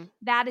 And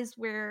that is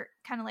where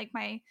kind of like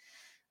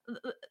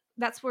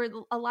that's where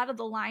a lot of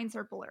the lines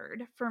are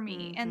blurred for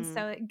me, and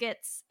so it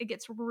gets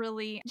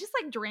really just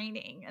like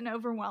draining and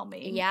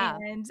overwhelming. Yeah.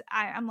 And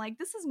I'm like,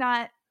 this is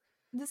not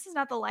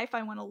the life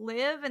I want to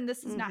live, and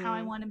this is not how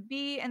I want to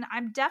be, and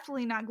I'm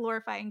definitely not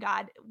glorifying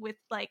God with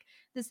like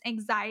this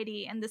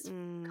anxiety and this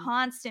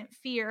constant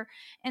fear.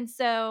 And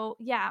so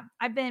yeah,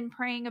 I've been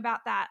praying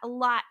about that a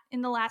lot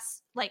in the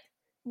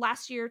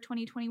last year,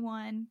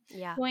 2021,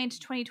 going into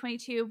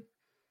 2022.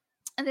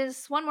 And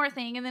there's one more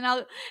thing, and then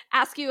I'll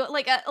ask you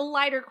like a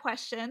lighter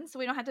question so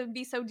we don't have to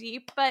be so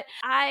deep. But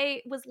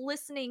I was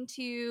listening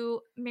to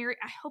Mary,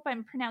 I hope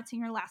I'm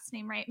pronouncing her last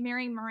name right,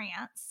 Mary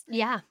Marantz.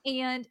 Yeah.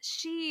 And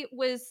she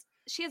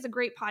has a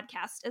great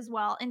podcast as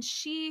well. And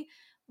she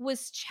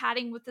was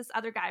chatting with this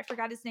other guy, I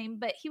forgot his name,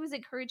 but he was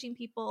encouraging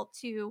people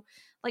to,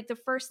 like, the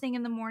first thing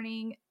in the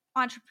morning,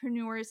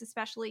 entrepreneurs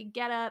especially,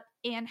 get up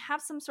and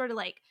have some sort of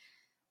like,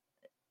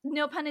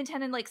 no pun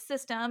intended, like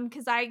system,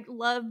 because I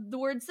love the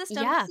word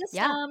system,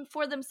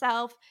 for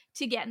themselves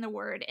to get in the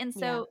word. And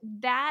so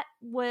that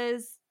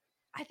was,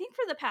 I think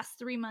for the past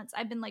 3 months,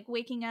 I've been like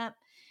waking up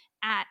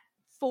at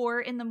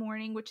 4 in the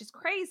morning, which is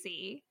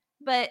crazy.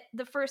 But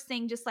the first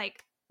thing, just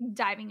like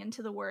diving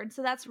into the word.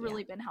 So that's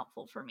really been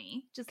helpful for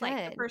me. Just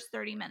like the first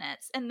 30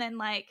 minutes. And then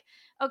like,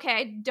 okay,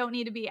 I don't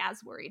need to be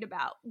as worried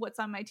about what's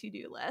on my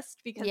to-do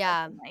list because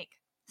I've been like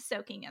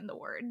soaking in the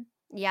word.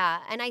 Yeah.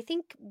 And I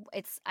think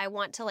I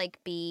want to like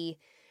be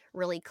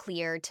really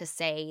clear to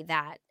say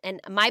that, and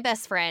my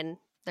best friend,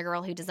 the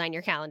girl who designed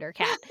your calendar,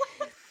 Kat,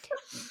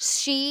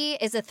 she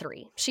is a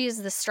 3. She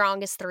is the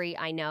strongest 3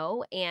 I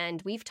know.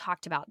 And we've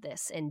talked about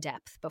this in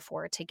depth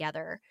before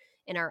together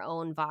in our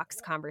own Vox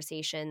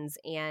conversations.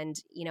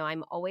 And, you know,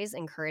 I'm always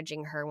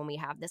encouraging her when we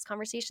have this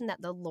conversation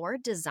that the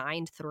Lord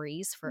designed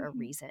 3s for a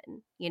reason.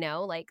 You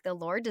know, like the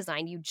Lord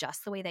designed you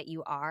just the way that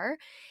you are,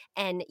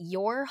 and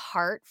your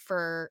heart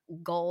for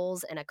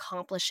goals and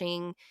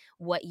accomplishing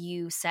what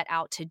you set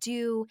out to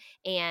do,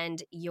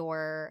 and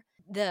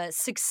the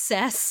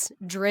success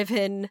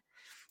driven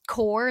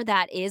core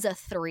that is a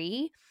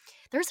 3,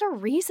 there's a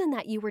reason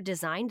that you were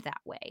designed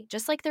that way.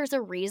 Just like there's a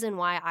reason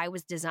why I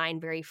was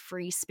designed very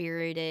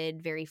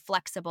free-spirited, very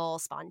flexible,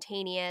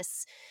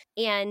 spontaneous.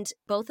 And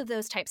both of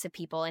those types of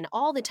people and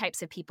all the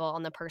types of people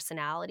on the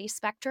personality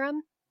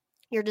spectrum,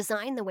 you're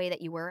designed the way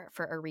that you were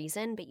for a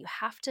reason, but you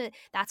have to,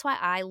 that's why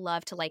I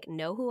love to like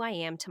know who I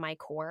am to my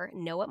core,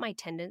 know what my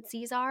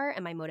tendencies are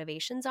and my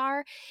motivations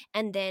are,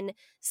 and then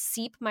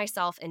seep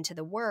myself into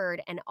the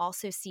word and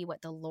also see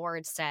what the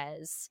Lord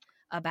says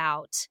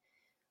about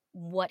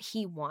what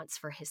he wants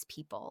for his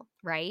people,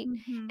 right?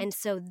 And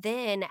so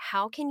then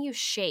how can you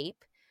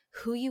shape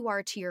who you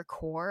are to your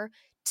core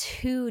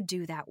to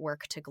do that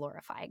work to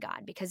glorify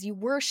God? Because you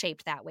were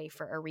shaped that way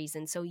for a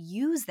reason. So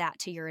use that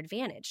to your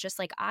advantage, just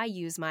like I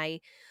use my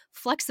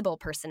flexible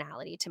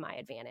personality to my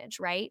advantage,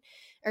 right?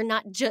 Or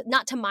not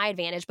to my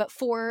advantage, but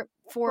for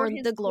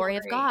the glory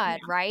of God,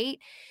 right?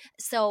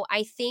 So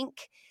I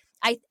think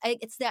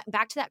it's that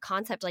back to that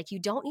concept, like you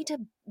don't need to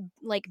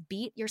like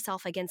beat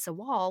yourself against a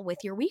wall with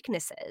your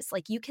weaknesses.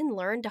 Like you can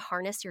learn to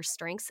harness your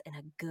strengths in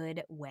a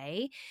good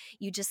way.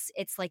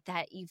 It's like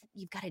that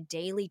you've got to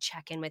daily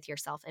check in with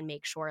yourself and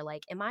make sure,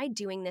 like, am I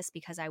doing this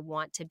because I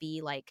want to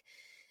be like,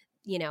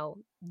 you know,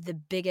 the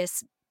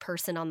biggest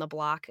person on the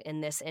block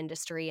in this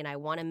industry, and I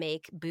want to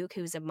make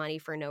bukus of money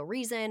for no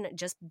reason,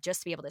 just to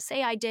be able to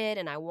say I did,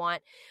 and I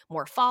want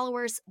more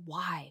followers?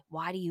 Why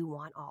do you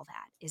want all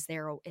that? Is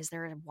there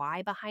a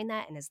why behind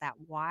that? And is that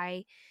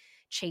why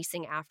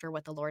chasing after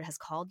what the Lord has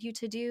called you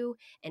to do?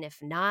 And if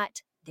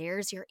not,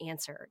 there's your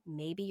answer.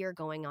 Maybe you're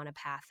going on a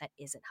path that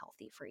isn't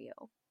healthy for you.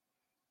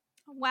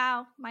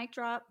 Wow, mic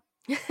drop.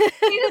 We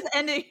just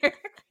end it here.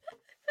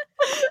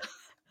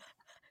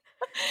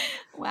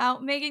 Wow,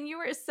 Megan,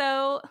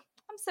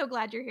 I'm so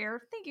glad you're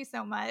here. Thank you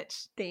so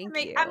much. Thank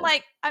you.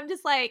 I'm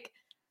just like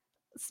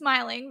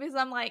smiling because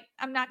I'm like,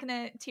 I'm not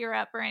gonna tear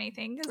up or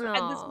anything because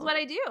this is what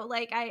I do.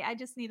 Like I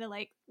just need to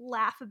like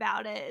laugh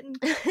about it and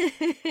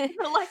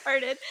feel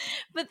lighthearted.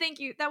 But thank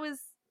you. That was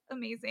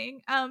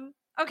amazing.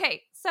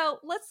 Okay, so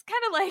let's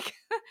kind of like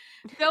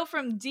go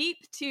from deep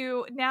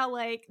to now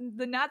like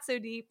the not so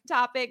deep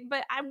topic.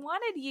 But I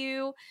wanted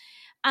you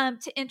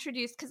to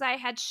introduce, because I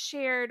had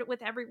shared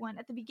with everyone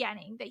at the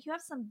beginning that you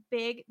have some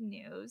big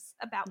news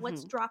about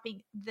what's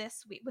dropping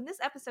this week. When this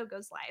episode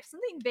goes live,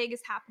 something big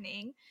is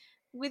happening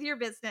with your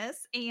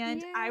business,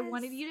 and I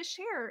wanted you to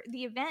share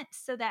the event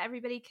so that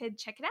everybody could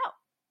check it out.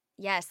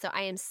 Yes, so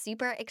I am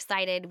super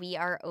excited. We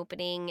are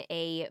opening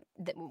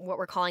what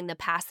we're calling the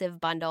Passive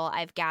Bundle.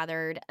 I've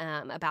gathered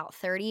about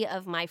 30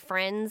 of my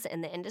friends in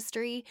the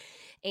industry,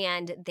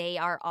 and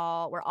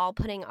we're all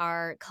putting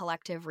our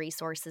collective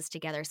resources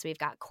together. So we've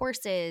got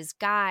courses,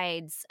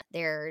 guides,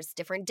 there's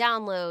different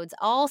downloads,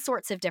 all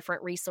sorts of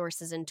different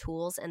resources and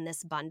tools in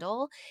this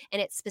bundle. And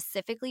it's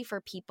specifically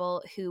for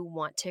people who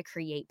want to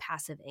create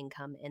passive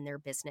income in their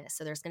business.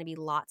 So there's going to be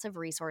lots of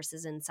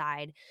resources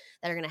inside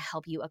that are going to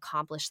help you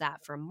accomplish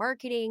that, from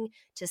marketing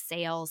to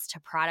sales to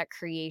product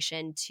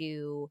creation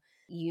to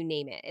you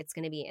name it. It's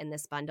going to be in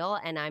this bundle.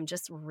 And I'm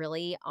just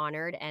really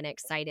honored and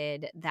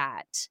excited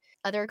that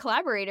other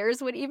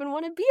collaborators would even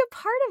want to be a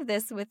part of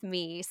this with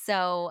me.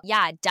 So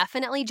yeah,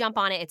 definitely jump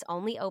on it. It's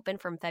only open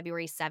from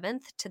February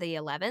 7th to the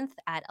 11th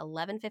at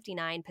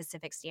 11:59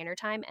 Pacific Standard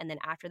Time. And then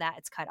after that,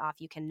 it's cut off.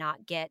 You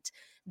cannot get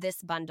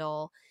this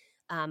bundle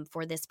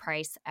for this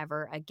price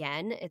ever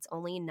again. It's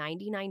only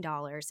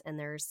 $99, and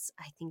there's,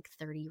 I think,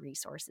 30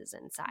 resources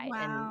inside.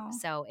 Wow. And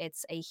so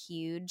it's a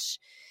huge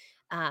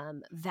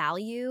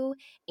value.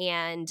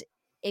 And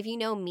if you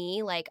know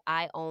me, like,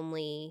 I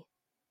only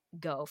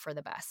go for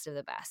the best of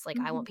the best. Like,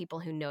 I want people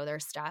who know their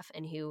stuff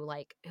and who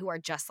are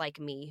just like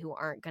me, who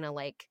aren't gonna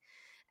like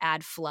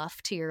add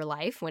fluff to your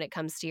life when it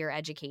comes to your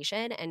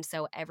education. And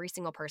so every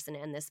single person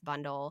in this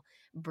bundle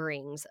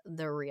brings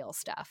the real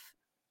stuff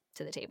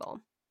to the table.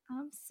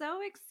 I'm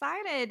so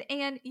excited.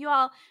 And you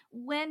all,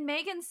 when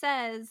Megan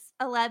says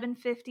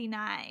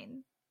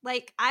 11:59,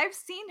 like, I've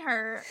seen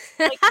her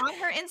like on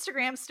her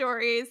Instagram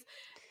stories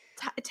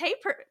tape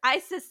her.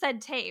 I just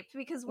said tape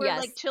because we're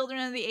like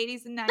children of the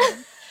 80s and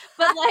 90s.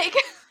 But like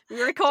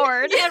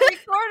record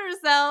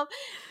herself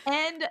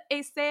and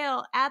a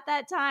sale at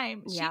that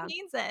time. She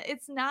means it.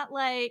 It's not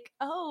like,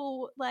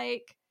 oh,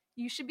 like,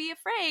 you should be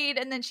afraid,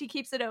 and then she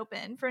keeps it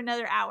open for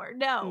another hour.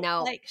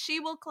 No. Like, she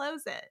will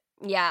close it.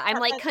 Yeah, I'm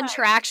like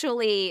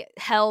contractually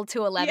held to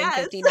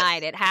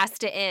 11:59. It has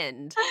to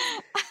end.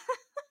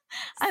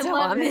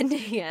 I'm into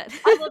it.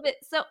 I love it.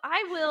 So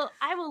I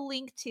will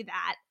link to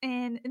that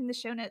in the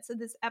show notes of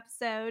this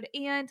episode.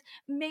 And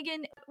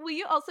Megan, will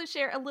you also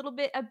share a little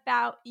bit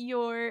about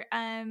your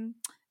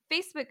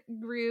Facebook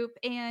group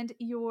and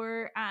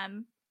your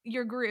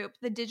group,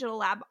 the Digital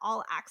Lab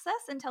All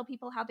Access, and tell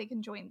people how they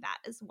can join that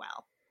as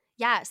well?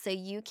 Yeah, so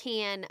you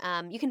can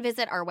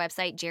visit our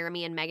website,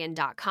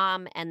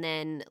 jeremyandmegan.com, and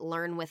then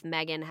Learn with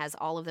Megan has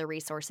all of the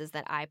resources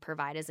that I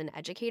provide as an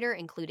educator,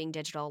 including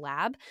Digital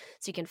Lab.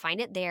 So you can find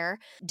it there.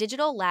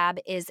 Digital Lab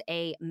is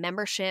a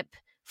membership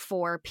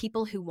for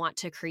people who want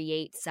to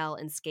create, sell,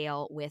 and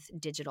scale with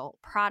digital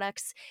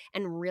products.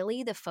 And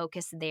really the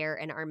focus there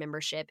in our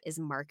membership is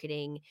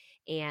marketing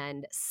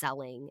and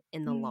selling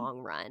in the long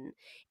run.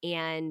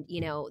 And,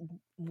 you know,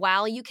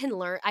 while you can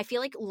learn, I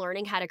feel like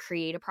learning how to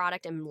create a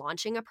product and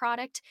launching a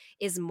product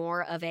is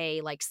more of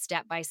a like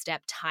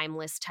step-by-step,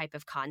 timeless type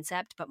of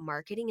concept, but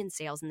marketing and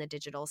sales in the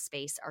digital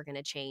space are going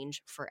to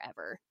change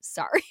forever.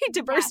 Sorry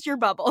to burst your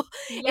bubble.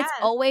 It's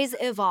always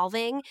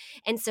evolving.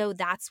 And so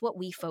that's what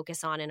we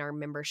focus on in our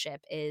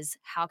membership, is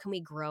how can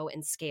we grow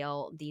and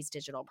scale these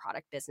digital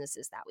product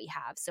businesses that we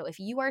have. So if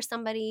you are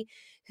somebody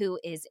who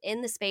is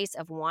in the space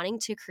of wanting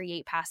to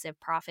create passive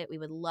profit, we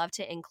would love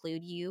to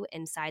include you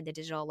inside the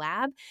Digital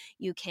Lab.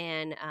 You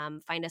can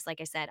find us,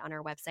 like I said, on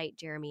our website,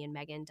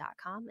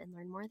 jeremyandmegan.com, and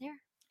learn more there.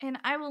 And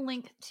I will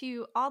link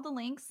to all the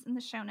links in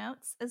the show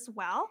notes as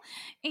well.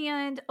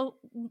 And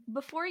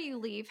before you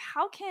leave,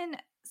 how can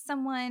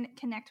someone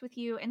connect with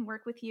you and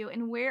work with you?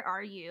 And where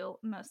are you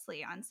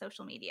mostly on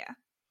social media?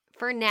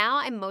 For now,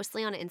 I'm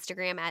mostly on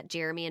Instagram at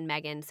Jeremy and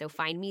Megan, so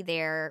find me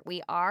there.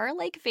 We are,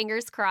 like,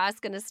 fingers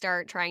crossed, going to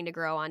start trying to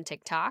grow on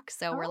TikTok.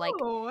 So we're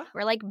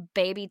like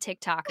baby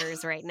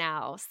TikTokers right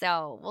now.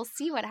 So we'll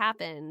see what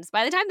happens.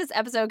 By the time this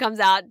episode comes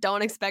out,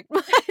 don't expect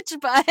much,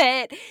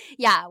 but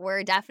yeah,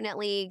 we're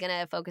definitely going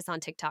to focus on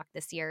TikTok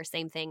this year.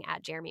 Same thing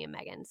at Jeremy and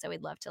Megan. So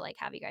we'd love to like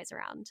have you guys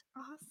around.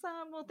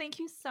 Awesome. Well, thank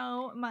you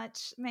so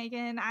much,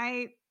 Megan.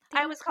 I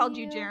always called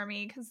you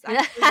Jeremy because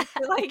I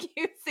feel like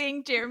you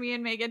saying Jeremy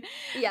and Megan.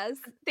 Yes.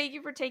 Thank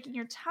you for taking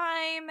your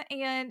time,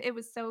 and it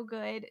was so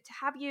good to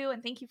have you.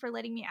 And thank you for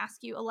letting me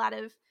ask you a lot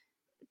of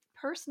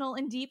personal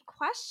and deep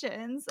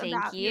questions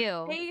about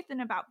your faith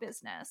and about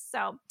business.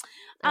 So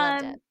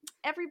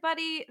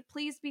everybody,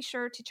 please be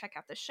sure to check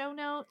out the show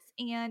notes,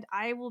 and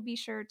I will be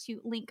sure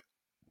to link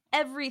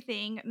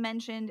everything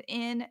mentioned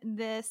in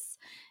this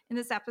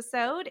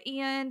episode.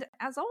 And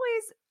as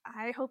always,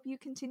 I hope you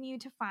continue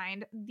to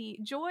find the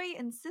joy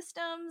in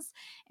systems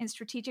and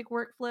strategic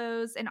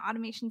workflows and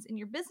automations in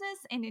your business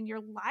and in your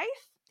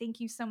life. Thank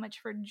you so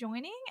much for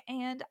joining,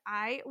 and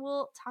I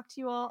will talk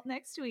to you all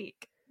next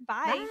week.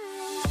 Bye.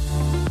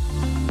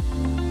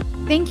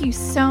 Thank you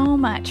so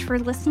much for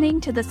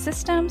listening to the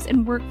Systems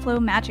and Workflow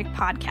Magic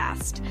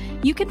podcast.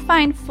 You can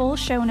find full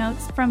show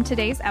notes from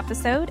today's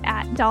episode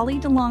at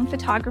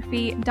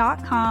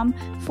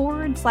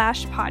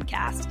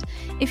dollydelongphotography.com/podcast.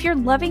 If you're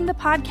loving the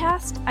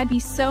podcast, I'd be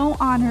so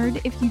honored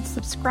if you'd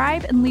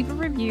subscribe and leave a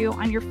review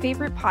on your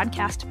favorite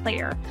podcast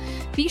player.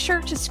 Be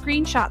sure to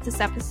screenshot this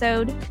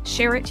episode,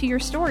 share it to your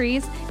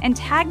stories, and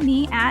tag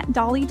me at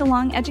Dolly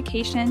DeLong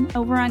Education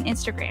over on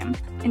Instagram.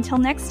 Until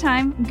next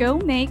time, go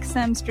make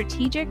some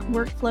strategic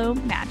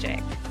workflow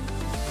magic.